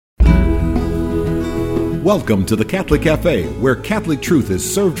Welcome to the Catholic Cafe, where Catholic truth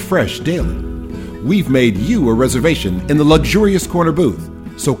is served fresh daily. We've made you a reservation in the luxurious corner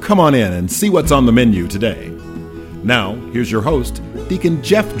booth, so come on in and see what's on the menu today. Now, here's your host, Deacon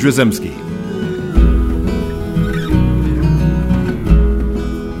Jeff Drzymski.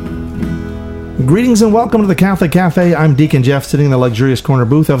 Greetings and welcome to the Catholic Cafe. I'm Deacon Jeff, sitting in the luxurious corner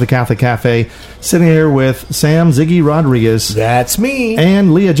booth of the Catholic Cafe, sitting here with Sam Ziggy Rodriguez. That's me.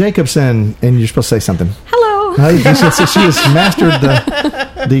 And Leah Jacobson. And you're supposed to say something. Hello. She has mastered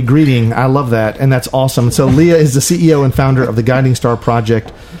the greeting. I love that, and that's awesome. So Leah is the CEO and founder of the Guiding Star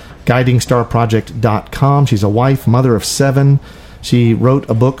Project, guidingstarproject.com. She's a wife, mother of 7. She wrote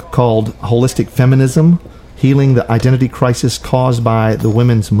a book called Wholistic Feminism, Healing the Identity Crisis Caused by the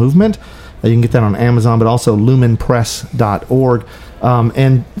Women's Movement. You can get that on Amazon, but also lumenpress.org.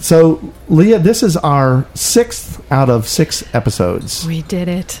 And so, Leah, this is our 6th out of 6 episodes. We did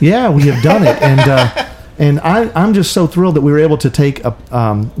it. Yeah, we have done it. And I'm just so thrilled that we were able to take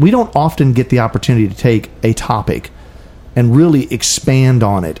we don't often get the opportunity to take a topic and really expand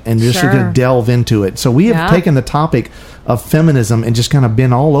on it and just sort of delve into it. So we have taken the topic of feminism and just kind of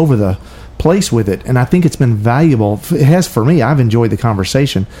been all over the place with it, and I think it's been valuable. It has for me. I've enjoyed the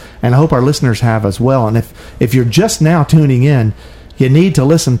conversation, and I hope our listeners have as well. And if you're just now tuning in, you need to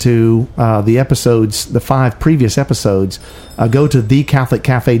listen to the episodes, the 5 previous episodes. Go to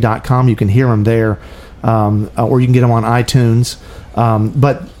thecatholiccafe.com. You can hear them there, or you can get them on iTunes.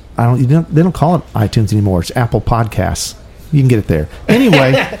 But they don't call it iTunes anymore. It's Apple Podcasts. You can get it there.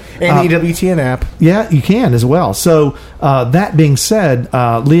 Anyway. And the EWTN app. Yeah, you can as well. So that being said,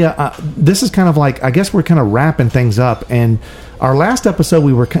 Leah, this is kind of like, I guess we're kind of wrapping things up. And our last episode,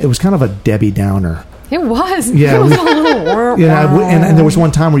 it was kind of a Debbie Downer. It was. Yeah, it was a little and there was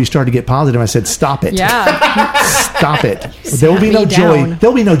one time where you started to get positive. I said, "Stop it! Yeah, stop it! There will be no joy.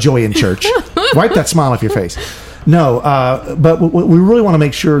 There'll be no joy in church. Wipe that smile off your face." No, but we really want to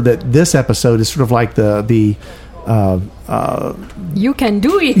make sure that this episode is sort of like the you can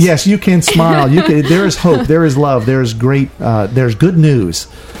do it. Yes, you can smile. There is hope. There is love. There is there's good news,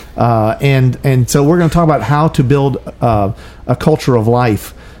 and so we're going to talk about how to build a culture of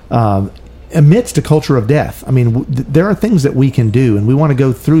life amidst a culture of death. I mean, there are things that we can do, and we want to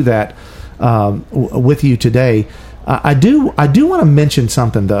go through that with you today. I do want to mention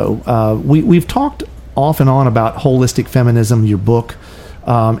something though. We've talked off and on about Wholistic Feminism, your book.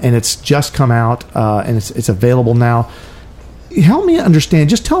 And it's just come out, and it's available now. Help me understand.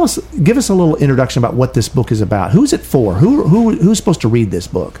 Just give us a little introduction about what this book is about. Who's it for? Who's supposed to read this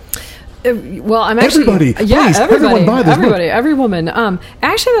book? Well, I'm actually everybody. Please, everyone buy this book. Every woman.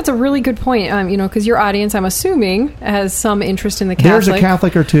 Actually, that's a really good point. Because your audience, I'm assuming, has some interest in the Catholic. There's a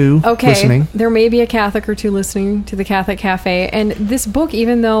Catholic or two listening. There may be a Catholic or two listening to the Catholic Cafe, and this book,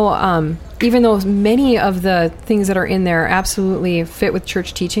 even though many of the things that are in there absolutely fit with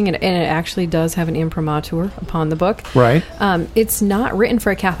church teaching, and it actually does have an imprimatur upon the book. Right. It's not written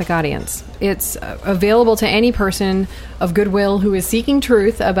for a Catholic audience. It's available to any person of goodwill who is seeking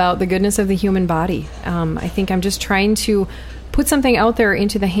truth about the goodness of the human body. I think I'm just trying to put something out there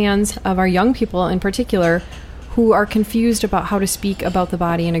into the hands of our young people in particular who are confused about how to speak about the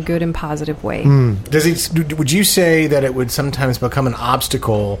body in a good and positive way. Would you say that it would sometimes become an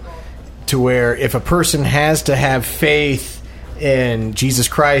obstacle to where if a person has to have faith in Jesus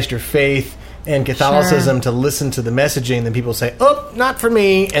Christ or faith in Catholicism to listen to the messaging, then people say, "Oh, not for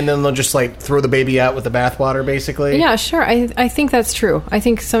me," and then they'll just like throw the baby out with the bathwater, basically? Yeah, sure. I think that's true. I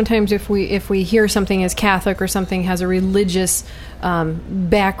think sometimes if we hear something as Catholic or something has a religious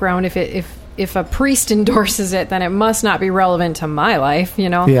background, if a priest endorses it, then it must not be relevant to my life,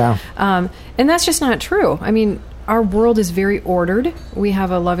 Yeah. And that's just not true. I mean, our world is very ordered. We have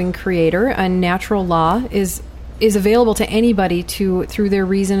a loving creator, and natural law is available to anybody to, through their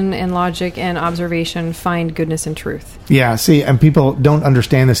reason and logic and observation, find goodness and truth. Yeah, see, and people don't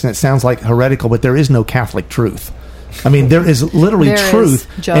understand this, and it sounds like heretical, but there is no Catholic truth. I mean, there is literally truth,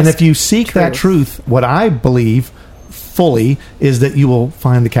 and if you seek that truth, what I believe fully is that you will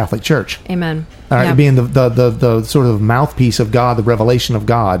find the Catholic Church. Amen. Being the sort of mouthpiece of God, the revelation of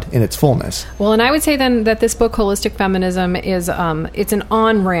God in its fullness. Well, and I would say then that this book, Wholistic Feminism, is it's an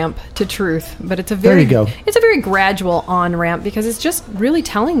on-ramp to truth, but it's a very gradual on-ramp because it's just really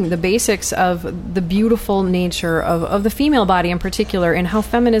telling the basics of the beautiful nature of the female body in particular and how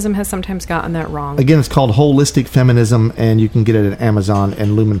feminism has sometimes gotten that wrong. Again, it's called Wholistic Feminism, and you can get it at Amazon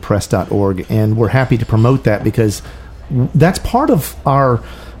and lumenpress.org, and we're happy to promote that because that's part of our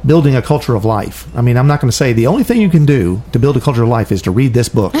building a culture of life. I mean, I'm not going to say the only thing you can do to build a culture of life is to read this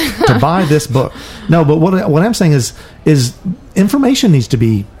book, to buy this book. No, but what I'm saying is information needs to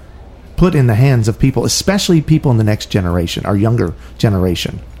be put in the hands of people, especially people in the next generation, our younger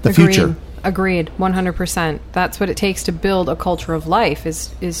generation, the future. Agreed, 100%. That's what it takes to build a culture of life,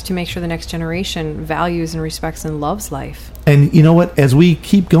 is to make sure the next generation values and respects and loves life. And you know what? As we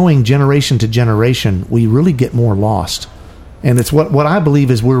keep going generation to generation, we really get more lost. And it's what I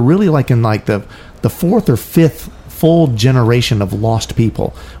believe is we're really like in like the fourth or fifth full generation of lost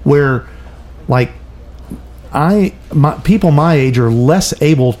people, where like people my age are less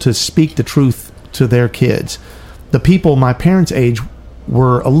able to speak the truth to their kids. The people my parents' age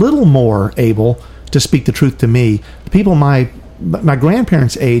were a little more able to speak the truth to me. The people my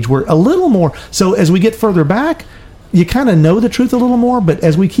grandparents' age were a little more. So as we get further back, you kind of know the truth a little more, but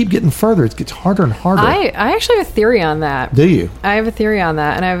as we keep getting further, it gets harder and harder. I actually have a theory on that. Do you? I have a theory on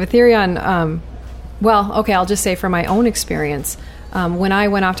that, and I have a theory on, I'll just say from my own experience. When I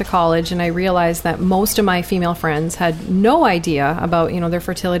went off to college and I realized that most of my female friends had no idea about, their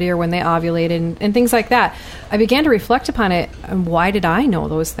fertility or when they ovulated and things like that, I began to reflect upon it. And why did I know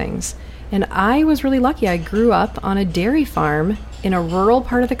those things? And I was really lucky. I grew up on a dairy farm in a rural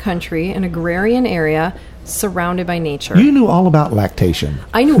part of the country, an agrarian area, surrounded by nature. You knew all about lactation.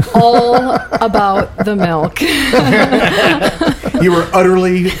 I knew all about the milk. You were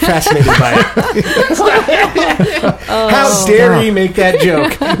utterly fascinated by it. How dare you make that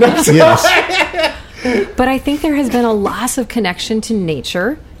joke? Yes. But I think there has been a loss of connection to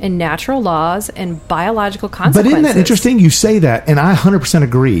nature and natural laws and biological consequences. But isn't that interesting? You say that, and I 100%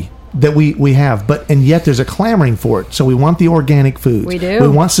 agree that we have, and yet there's a clamoring for it. So we want the organic foods. We do. We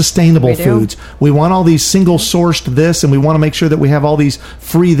want sustainable foods. We want all these single-sourced this, and we want to make sure that we have all these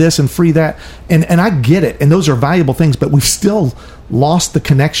free this and free that. And I get it, and those are valuable things, but we've still lost the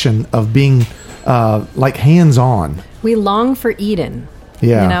connection of being like hands-on. We long for Eden.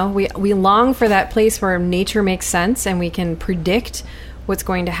 Yeah. We long for that place where nature makes sense and we can predict what's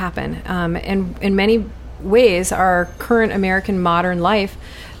going to happen. And in many ways, our current American modern life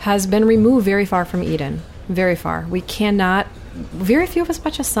has been removed very far from Eden. Very far. We cannot, very few of us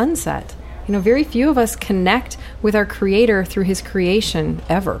watch a sunset. Very few of us connect with our Creator through His creation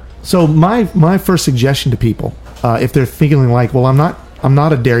ever. So my first suggestion to people, if they're feeling like, well, I'm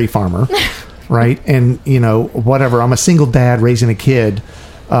not a dairy farmer, right? And whatever, I'm a single dad raising a kid,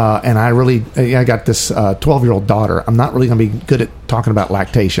 and I got this 12-year-old daughter. I'm not really going to be good at talking about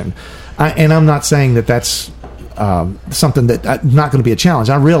lactation, and I'm not saying that that's something that not going to be a challenge.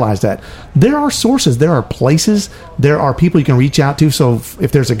 I realize that there are sources, there are places, there are people you can reach out to. So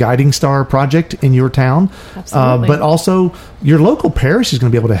if there's a Guiding Star project in your town, but also your local parish is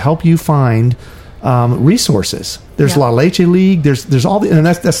going to be able to help you find resources. There's La Leche League. There's all the, and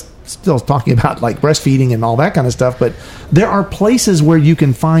that's still talking about like breastfeeding and all that kind of stuff. But there are places where you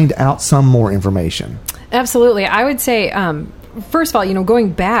can find out some more information. Absolutely, I would say. First of all,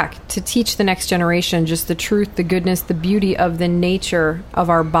 going back to teach the next generation just the truth, the goodness, the beauty of the nature of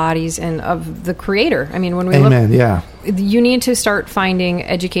our bodies and of the Creator. I mean, when we you need to start finding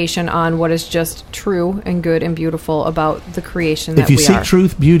education on what is just true and good and beautiful about the creation that we are. If you seek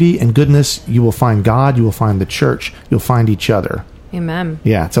truth, beauty, and goodness, you will find God, you will find the church, you'll find each other. Amen.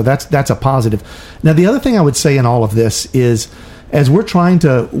 Yeah, so that's a positive. Now, the other thing I would say in all of this is, as we're trying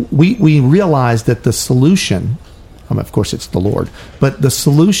to, we realize that the solution, of course, it's the Lord, but the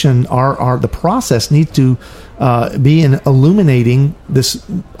solution, the process needs to be in illuminating this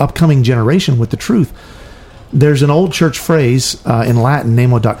upcoming generation with the truth. There's an old church phrase in Latin,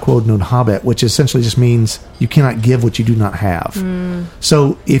 nemo dat quod non habet, which essentially just means you cannot give what you do not have.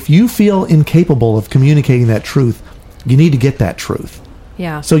 So if you feel incapable of communicating that truth, you need to get that truth.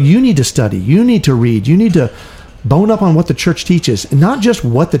 Yeah. So you need to study, you need to read, you need to bone up on what the church teaches, and not just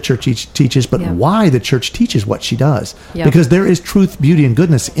what the church teaches, but why the church teaches what she does. Yeah. Because there is truth, beauty, and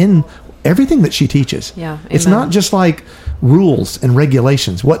goodness in everything that she teaches. Yeah, it's not just like rules and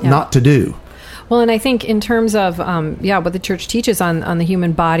regulations, what not to do. Well, and I think in terms of what the church teaches on the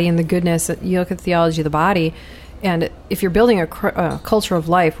human body and the goodness, you look at the theology of the body, and if you're building a culture of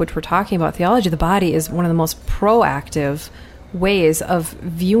life, which we're talking about, theology of the body is one of the most proactive ways of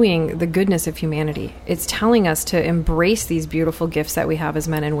viewing the goodness of humanity. It's telling us to embrace these beautiful gifts that we have as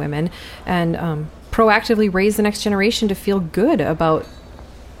men and women, and proactively raise the next generation to feel good about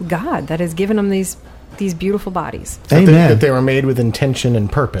God that has given them these beautiful bodies. Amen. That they were made with intention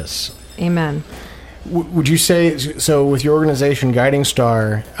and purpose. Amen. Would you say, so with your organization, Guiding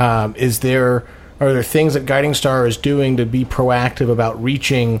Star, are there things that Guiding Star is doing to be proactive about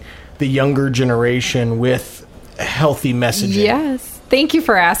reaching the younger generation with healthy messaging? Yes. Thank you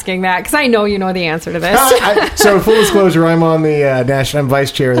for asking that, because I know you know the answer to this. So full disclosure, I'm on the I'm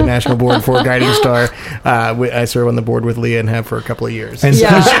vice chair of the National Board for Guiding Star. I serve on the board with Leah and have for a couple of years. And,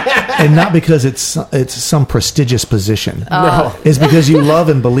 and not because it's some prestigious position. No. It's because you love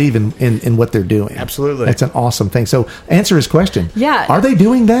and believe in what they're doing. Absolutely. That's an awesome thing. So answer his question. Yeah. Are they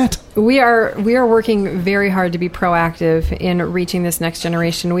doing that? We are working very hard to be proactive in reaching this next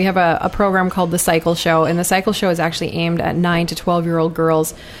generation. We have a program called The Cycle Show, and The Cycle Show is actually aimed at 9 to 12-year-old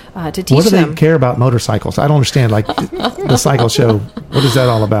girls to teach them. What do they care about motorcycles? I don't understand. Like The Cycle Show, what is that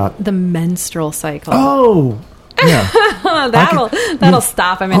all about? The menstrual cycle. Oh, yeah. That'll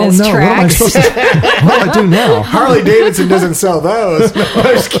stop him in his tracks. What do I do now? Harley Davidson doesn't sell those. No,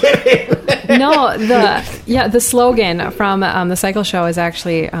 I'm just kidding. No, the slogan from The Cycle Show is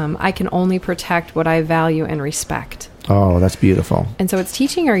actually, I can only protect what I value and respect. Oh, that's beautiful. And so it's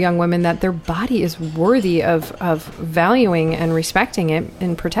teaching our young women that their body is worthy of valuing and respecting it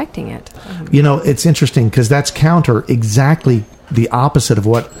and protecting it. It's interesting because that's exactly the opposite of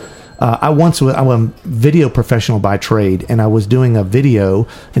what I'm a video professional by trade, and I was doing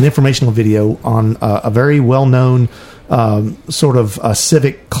an informational video on a very well-known sort of a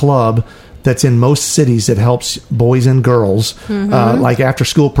civic club that's in most cities that helps boys and girls, like after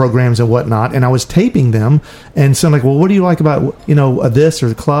school programs and whatnot. And I was taping them, and so I'm like, well, what do you like about, this or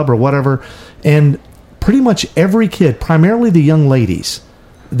the club or whatever? And pretty much every kid, primarily the young ladies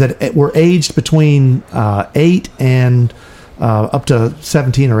that were aged between 8 and up to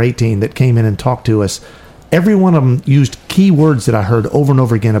 17 or 18 that came in and talked to us, every one of them used key words that I heard over and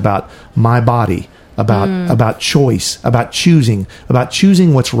over again about my body, about choice, about choosing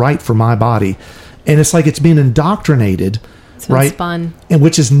what's right for my body. And it's like it's being indoctrinated, right? Spun. And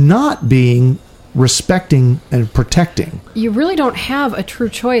which is not being respecting and protecting. You really don't have a true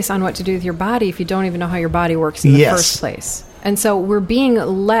choice on what to do with your body if you don't even know how your body works in the first place. And so we're being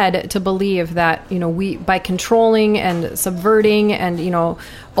led to believe that, we, by controlling and subverting and,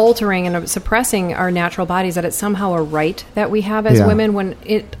 altering and suppressing our natural bodies, that it's somehow a right that we have as women, when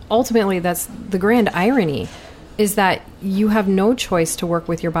it ultimately, that's the grand irony, is that you have no choice to work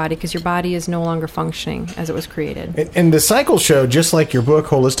with your body because your body is no longer functioning as it was created. And the Cycle Show, just like your book,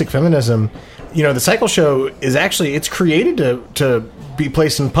 Wholistic Feminism, the Cycle Show is actually, it's created to be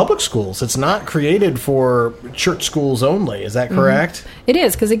placed in public schools. It's not created for church schools only. Is that correct? Mm-hmm. It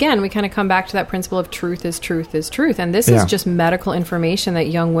is, because again, we kind of come back to that principle of truth is truth is truth. And this is just medical information that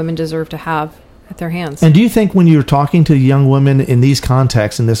young women deserve to have at their hands. And do you think when you're talking to young women in these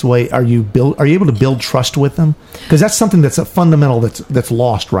contexts in this way, are you able to build trust with them? Because that's something that's a fundamental that's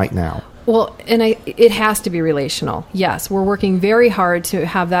lost right now. Well, and it has to be relational. Yes, we're working very hard to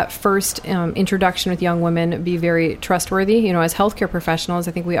have that first introduction with young women be very trustworthy. As healthcare professionals,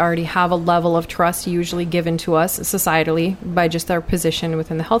 I think we already have a level of trust usually given to us societally by just our position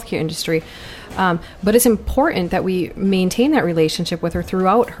within the healthcare industry. But it's important that we maintain that relationship with her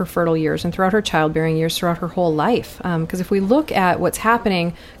throughout her fertile years and throughout her childbearing years, throughout her whole life. Because if we look at what's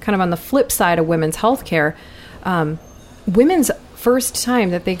happening kind of on the flip side of women's healthcare, women's first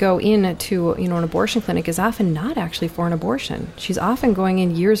time that they go into an abortion clinic is often not actually for an abortion. She's often going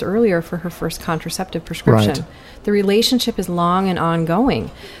in years earlier for her first contraceptive prescription. Right. The relationship is long and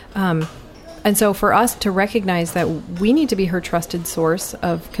ongoing. And so for us to recognize that we need to be her trusted source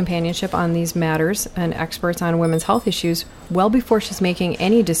of companionship on these matters and experts on women's health issues well before she's making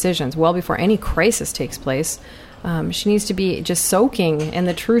any decisions, well before any crisis takes place, she needs to be just soaking in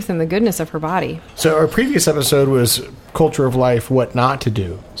the truth and the goodness of her body. So our previous episode was Culture of Life, What Not to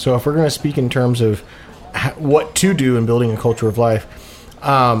Do. So if we're going to speak in terms of what to do in building a culture of life,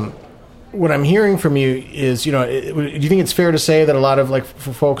 what I'm hearing from you is, do you think it's fair to say that a lot of,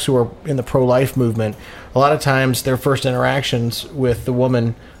 for folks who are in the pro-life movement, a lot of times their first interactions with the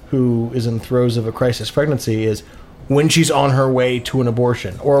woman who is in the throes of a crisis pregnancy is when she's on her way to an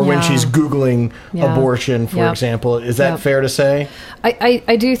abortion, or when she's Googling abortion, for example. Is that fair to say?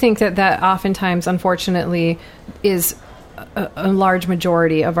 I do think that oftentimes, unfortunately, is a large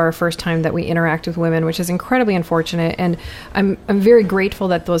majority of our first time that we interact with women, which is incredibly unfortunate. And I'm very grateful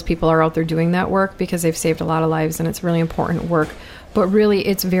that those people are out there doing that work, because they've saved a lot of lives and it's really important work. But really,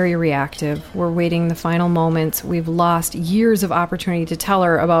 it's very reactive. We're waiting the final moments. We've lost years of opportunity to tell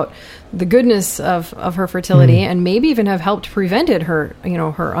her about the goodness of her fertility, and maybe even have helped prevented her,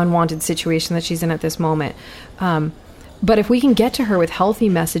 her unwanted situation that she's in at this moment. But if we can get to her with healthy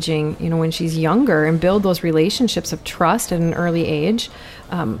messaging, when she's younger, and build those relationships of trust at an early age,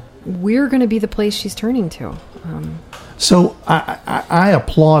 we're going to be the place she's turning to. So I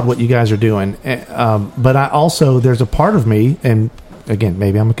applaud what you guys are doing, but I also, there's a part of me, and again,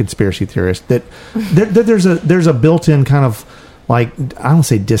 maybe I'm a conspiracy theorist, that there's a built-in kind of like, I don't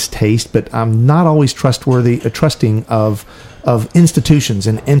say distaste, but I'm not always trusting of institutions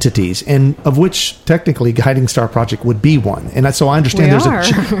and entities, and of which technically Guiding Star Project would be one. And so I understand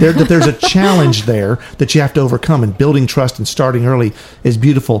that there's a challenge there that you have to overcome, and building trust and starting early is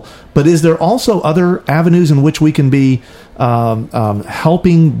beautiful. But is there also other avenues in which we can be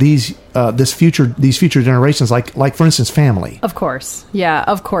helping these future generations, like for instance, family? Of course. Yeah,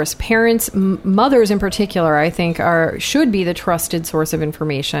 of course. Parents, mothers in particular, I think should be the trusted source of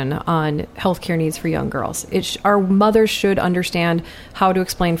information on healthcare needs for young girls. Our mothers should understand how to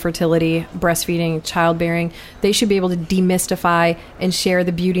explain fertility, breastfeeding, childbearing. They should be able to demystify and share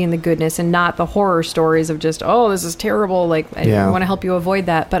the beauty and the goodness, and not the horror stories of just, oh, this is terrible. Like, I want to help you avoid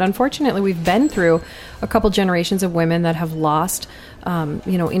that. But unfortunately, we've been through a couple generations of women that have lost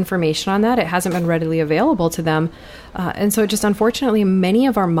information on that. It hasn't been readily available to them. And so just unfortunately, many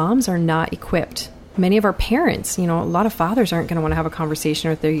of our moms are not equipped. Many of our parents, a lot of fathers aren't going to want to have a conversation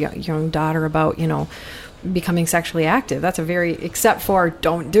with their young daughter about, becoming sexually active. That's except for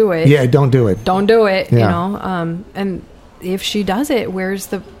don't do it. Yeah, don't do it. Don't do it, and if she does it, where's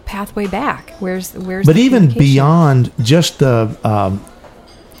the pathway back? But even beyond just the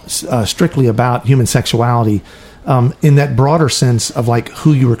strictly about human sexuality, in that broader sense of like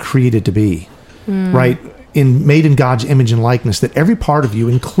who you were created to be, right? Made in God's image and likeness, that every part of you,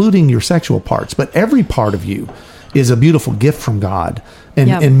 including your sexual parts, but every part of you is a beautiful gift from God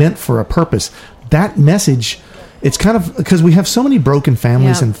and meant for a purpose. That message, it's kind of, because we have so many broken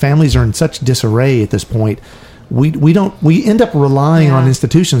families and families are in such disarray at this point. We end up relying on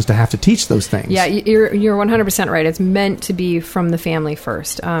institutions to have to teach those things. Yeah, you're 100% right. It's meant to be from the family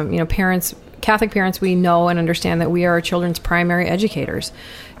first. Parents, Catholic parents, we know and understand that we are our children's primary educators.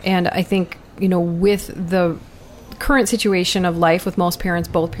 And I think, with the current situation of life, with most parents,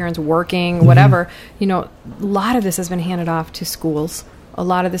 both parents working, whatever, a lot of this has been handed off to schools. A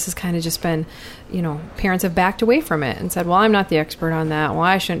lot of this has kind of just been, parents have backed away from it and said, well, I'm not the expert on that. Well,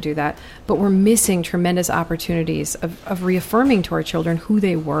 I shouldn't do that. But we're missing tremendous opportunities of reaffirming to our children who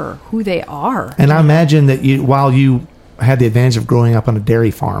they were, who they are. And I imagine that while you had the advantage of growing up on a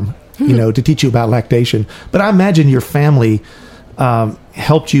dairy farm, to teach you about lactation, but I imagine your family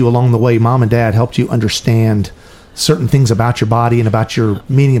helped you along the way. Mom and dad helped you understand certain things about your body and about your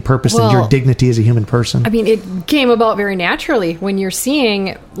meaning and purpose and your dignity as a human person. I mean, it came about very naturally when you're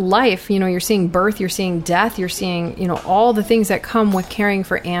seeing life, you're seeing birth, you're seeing death, you're seeing, all the things that come with caring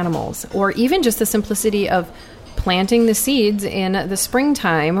for animals, or even just the simplicity of planting the seeds in the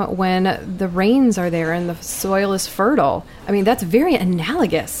springtime when the rains are there and the soil is fertile. I mean, that's very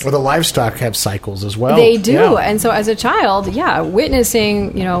analogous. Well, the livestock have cycles as well. They do. Yeah. And so as a child,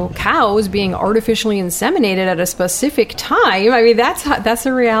 witnessing, cows being artificially inseminated at a specific time, I mean, that's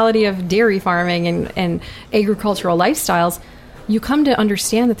the reality of dairy farming and agricultural lifestyles. You come to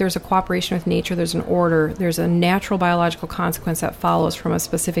understand that there's a cooperation with nature, there's an order, there's a natural biological consequence that follows from a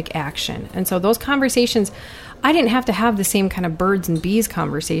specific action. And so those conversations, I didn't have to have the same kind of birds and bees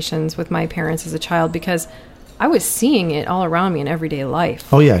conversations with my parents as a child, because I was seeing it all around me in everyday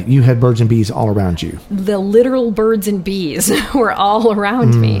life. Oh, yeah. You had birds and bees all around you. The literal birds and bees were all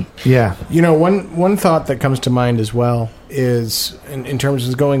around me. Yeah. One thought that comes to mind as well is in terms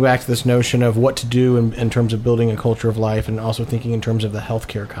of going back to this notion of what to do in terms of building a culture of life, and also thinking in terms of the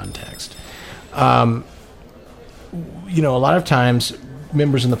healthcare context. A lot of times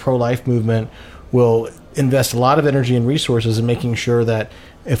members in the pro-life movement will invest a lot of energy and resources in making sure that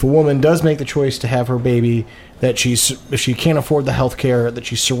if a woman does make the choice to have her baby, that if she can't afford the health care, that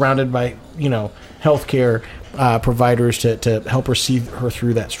she's surrounded by, health care providers to help her see her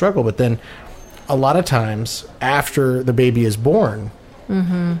through that struggle. But then a lot of times after the baby is born,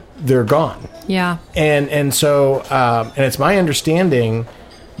 they're gone. Yeah. And so, and it's my understanding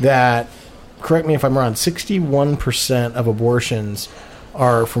that, correct me if I'm wrong, 61% of abortions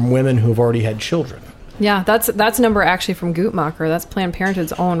are from women who have already had children. Yeah, that's a number actually from Guttmacher. That's Planned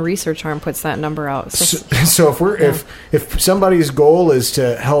Parenthood's own research arm puts that number out. So if somebody's goal is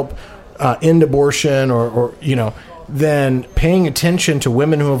to help end abortion, or then paying attention to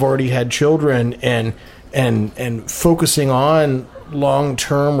women who have already had children and focusing on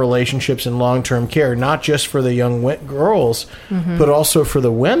long-term relationships and long-term care, not just for the young girls, but also for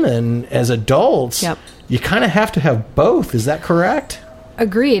the women as adults. Yep. You kind of have to have both. Is that correct?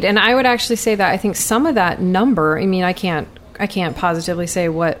 Agreed. And I would actually say that I think some of that number, I mean, I can't positively say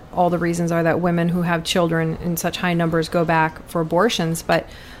what all the reasons are that women who have children in such high numbers go back for abortions, but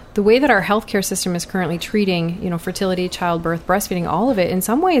the way that our healthcare system is currently treating, fertility, childbirth, breastfeeding, all of it, in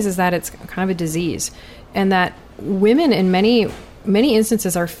some ways is that it's kind of a disease, and that women in many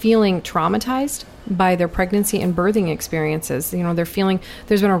instances are feeling traumatized by their pregnancy and birthing experiences. They're feeling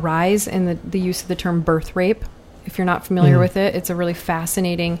there's been a rise in the use of the term birth rape. If you're not familiar with it, it's a really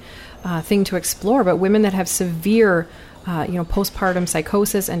fascinating thing to explore. But women that have severe postpartum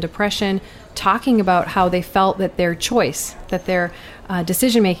psychosis and depression, talking about how they felt that their choice, that their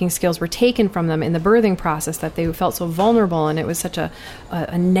decision-making skills were taken from them in the birthing process, that they felt so vulnerable, and it was such a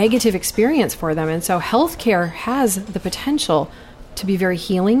negative experience for them. And so healthcare has the potential to be very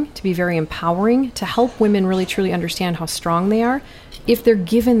healing, to be very empowering, to help women really truly understand how strong they are if they're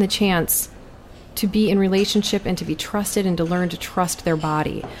given the chance to be in relationship and to be trusted and to learn to trust their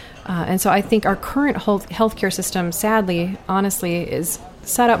body. And so I think our current healthcare system, sadly, honestly, is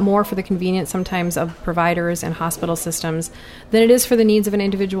set up more for the convenience sometimes of providers and hospital systems than it is for the needs of an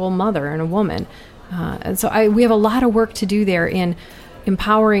individual mother and a woman. And so we have a lot of work to do there in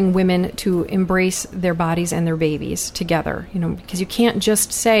empowering women to embrace their bodies and their babies together, because you can't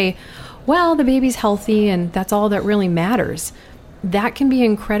just say, well, the baby's healthy and that's all that really matters. That can be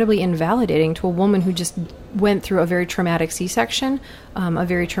incredibly invalidating to a woman who just went through a very traumatic C-section, a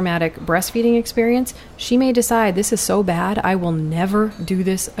very traumatic breastfeeding experience. She may decide, this is so bad, I will never do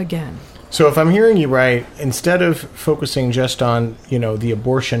this again. So if I'm hearing you right, instead of focusing just on, the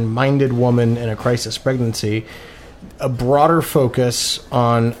abortion-minded woman in a crisis pregnancy, a broader focus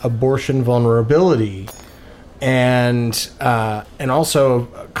on abortion vulnerability and also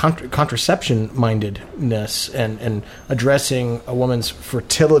contraception mindedness and addressing a woman's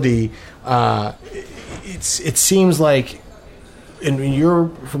fertility. It seems like,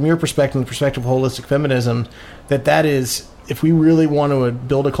 from your perspective, the perspective of holistic feminism, that is, if we really want to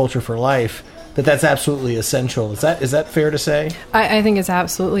build a culture for life, that's absolutely essential. Is that fair to say? I think it's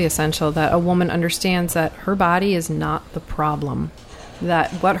absolutely essential that a woman understands that her body is not the problem.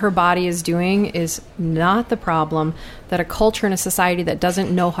 That what her body is doing is not the problem, that a culture and a society that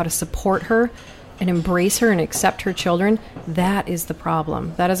doesn't know how to support her and embrace her and accept her children, that is the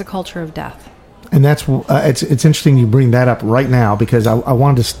problem. That is a culture of death. And that's it's interesting you bring that up right now, because I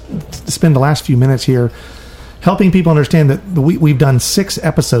wanted to spend the last few minutes here helping people understand that we've done 6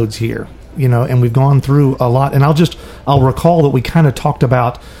 episodes here, and we've gone through a lot. And I'll recall that we kind of talked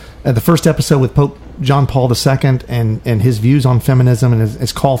about the first episode with Pope John Paul II and his views on feminism and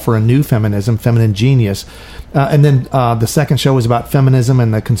his call for a new feminism, feminine genius. And then the second show was about feminism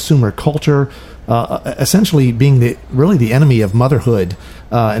and the consumer culture, essentially being really the enemy of motherhood,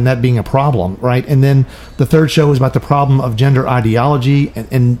 and that being a problem, right? And then the third show was about the problem of gender ideology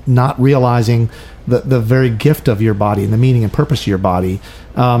and not realizing the very gift of your body and the meaning and purpose of your body.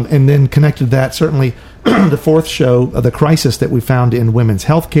 And then connected to that, certainly the fourth show, the crisis that we found in women's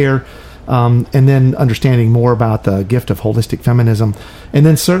healthcare, and then understanding more about the gift of holistic feminism. And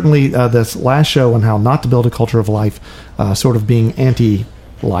then certainly this last show on how not to build a culture of life, sort of being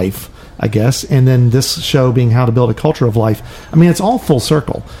anti-life, I guess. And then this show being how to build a culture of life. I mean, it's all full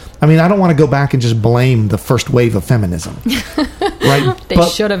circle. I mean, I don't want to go back and just blame the first wave of feminism. Right? They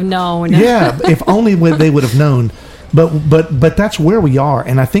should have known. Yeah, if only they would have known. But that's where we are.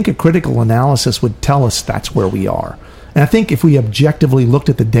 And I think a critical analysis would tell us that's where we are. And I think if we objectively looked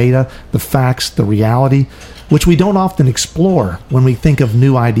at the data, the facts, the reality, which we don't often explore when we think of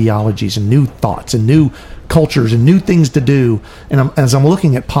new ideologies and new thoughts and new cultures and new things to do. And as I'm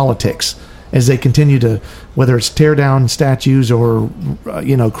looking at politics, as they continue to, whether it's tear down statues or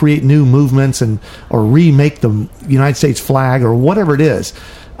create new movements or remake the United States flag or whatever it is,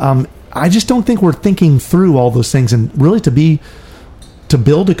 I just don't think we're thinking through all those things. And really to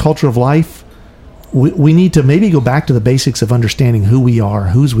build a culture of life, we need to maybe go back to the basics of understanding who we are,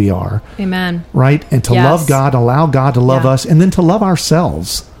 whose we are. Amen. Right? And to love God, allow God to love us, and then to love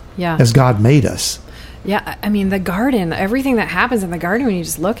ourselves as God made us. Yeah, I mean, the garden, everything that happens in the garden, when you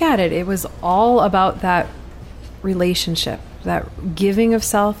just look at it, it was all about that relationship, that giving of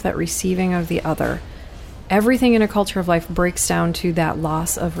self, that receiving of the other. Everything in a culture of life breaks down to that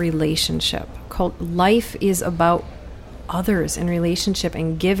loss of relationship. Life is about others and relationship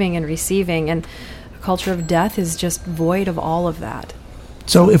and giving and receiving, and a culture of death is just void of all of that.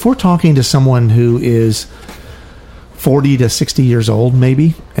 So if we're talking to someone who is 40 to 60 years old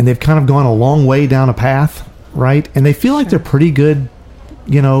maybe, and they've kind of gone a long way down a path, right? And they feel like they're pretty good,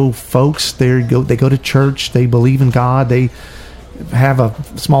 folks. They go to church, they believe in God, they have a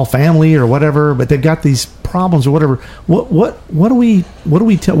small family or whatever, but they've got these problems or whatever. What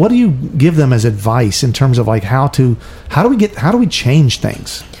do you give them as advice in terms of like how do we change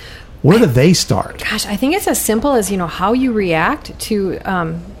things? Where do they start? Gosh, I think it's as simple as how you react to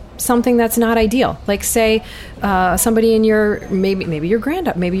something that's not ideal. Like say somebody in your maybe your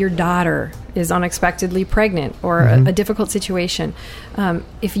granddaughter, maybe your daughter is unexpectedly pregnant or a difficult situation.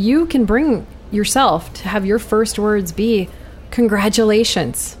 If you can bring yourself to have your first words be,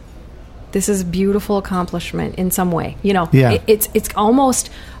 congratulations. This is a beautiful accomplishment in some way. It's almost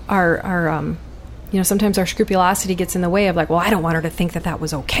our sometimes our scrupulosity gets in the way of like, well, I don't want her to think that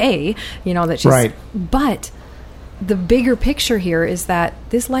was okay. That she's right. But the bigger picture here is that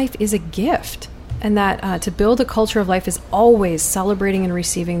this life is a gift, and that to build a culture of life is always celebrating and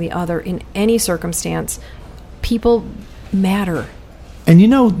receiving the other in any circumstance. People matter. And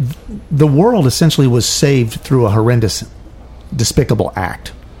the world essentially was saved through a horrendous, despicable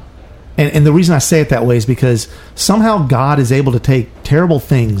act. And the reason I say it that way is because somehow God is able to take terrible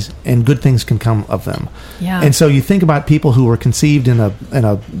things and good things can come of them. Yeah. And so you think about people who were conceived in a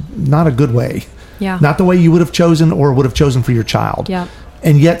not a good way. Yeah. Not the way you would have chosen or would have chosen for your child. Yeah.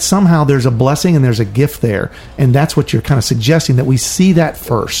 And yet somehow there's a blessing and there's a gift there. And that's what you're kind of suggesting, that we see that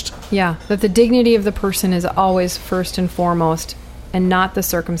first. Yeah, that the dignity of the person is always first and foremost, and not the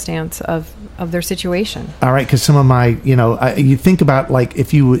circumstance of their situation. All right, because some of my, you think about like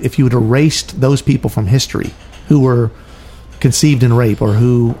if you had erased those people from history who were conceived in rape or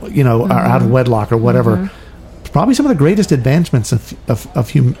who, are out of wedlock or whatever, probably some of the greatest advancements of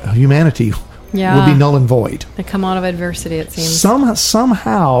humanity will be null and void. They come out of adversity, it seems.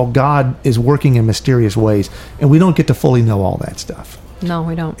 Somehow God is working in mysterious ways, and we don't get to fully know all that stuff. No,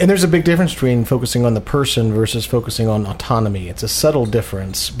 we don't. And there's a big difference between focusing on the person versus focusing on autonomy. It's a subtle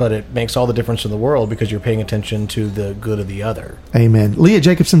difference, but it makes all the difference in the world because you're paying attention to the good of the other. Amen. Leah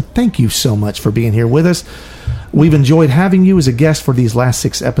Jacobson, thank you so much for being here with us. We've enjoyed having you as a guest for these last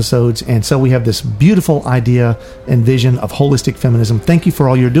 6 episodes, and so we have this beautiful idea and vision of holistic feminism. Thank you for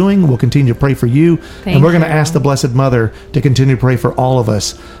all you're doing. We'll continue to pray for you, and we're going to ask the Blessed Mother to continue to pray for all of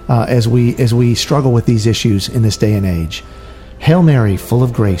us as we struggle with these issues in this day and age. Hail Mary, full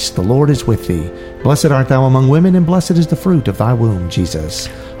of grace, the Lord is with thee. Blessed art thou among women, and blessed is the fruit of thy womb, Jesus.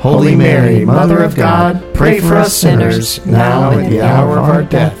 Holy Mary, Mother of God, pray for us sinners, now and at the hour of our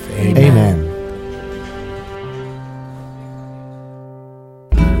death. Amen.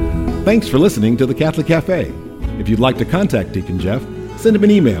 Thanks for listening to the Catholic Cafe. If you'd like to contact Deacon Jeff, send him an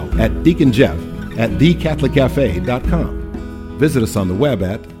email at deaconjeff@thecatholiccafe.com. Visit us on the web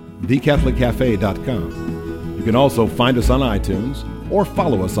at thecatholiccafe.com. You can also find us on iTunes or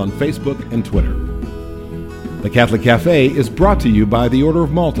follow us on Facebook and Twitter. The Catholic Cafe is brought to you by the Order of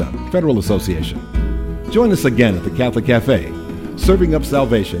Malta Federal Association. Join us again at the Catholic Cafe, serving up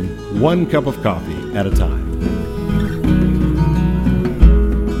salvation one cup of coffee at a time.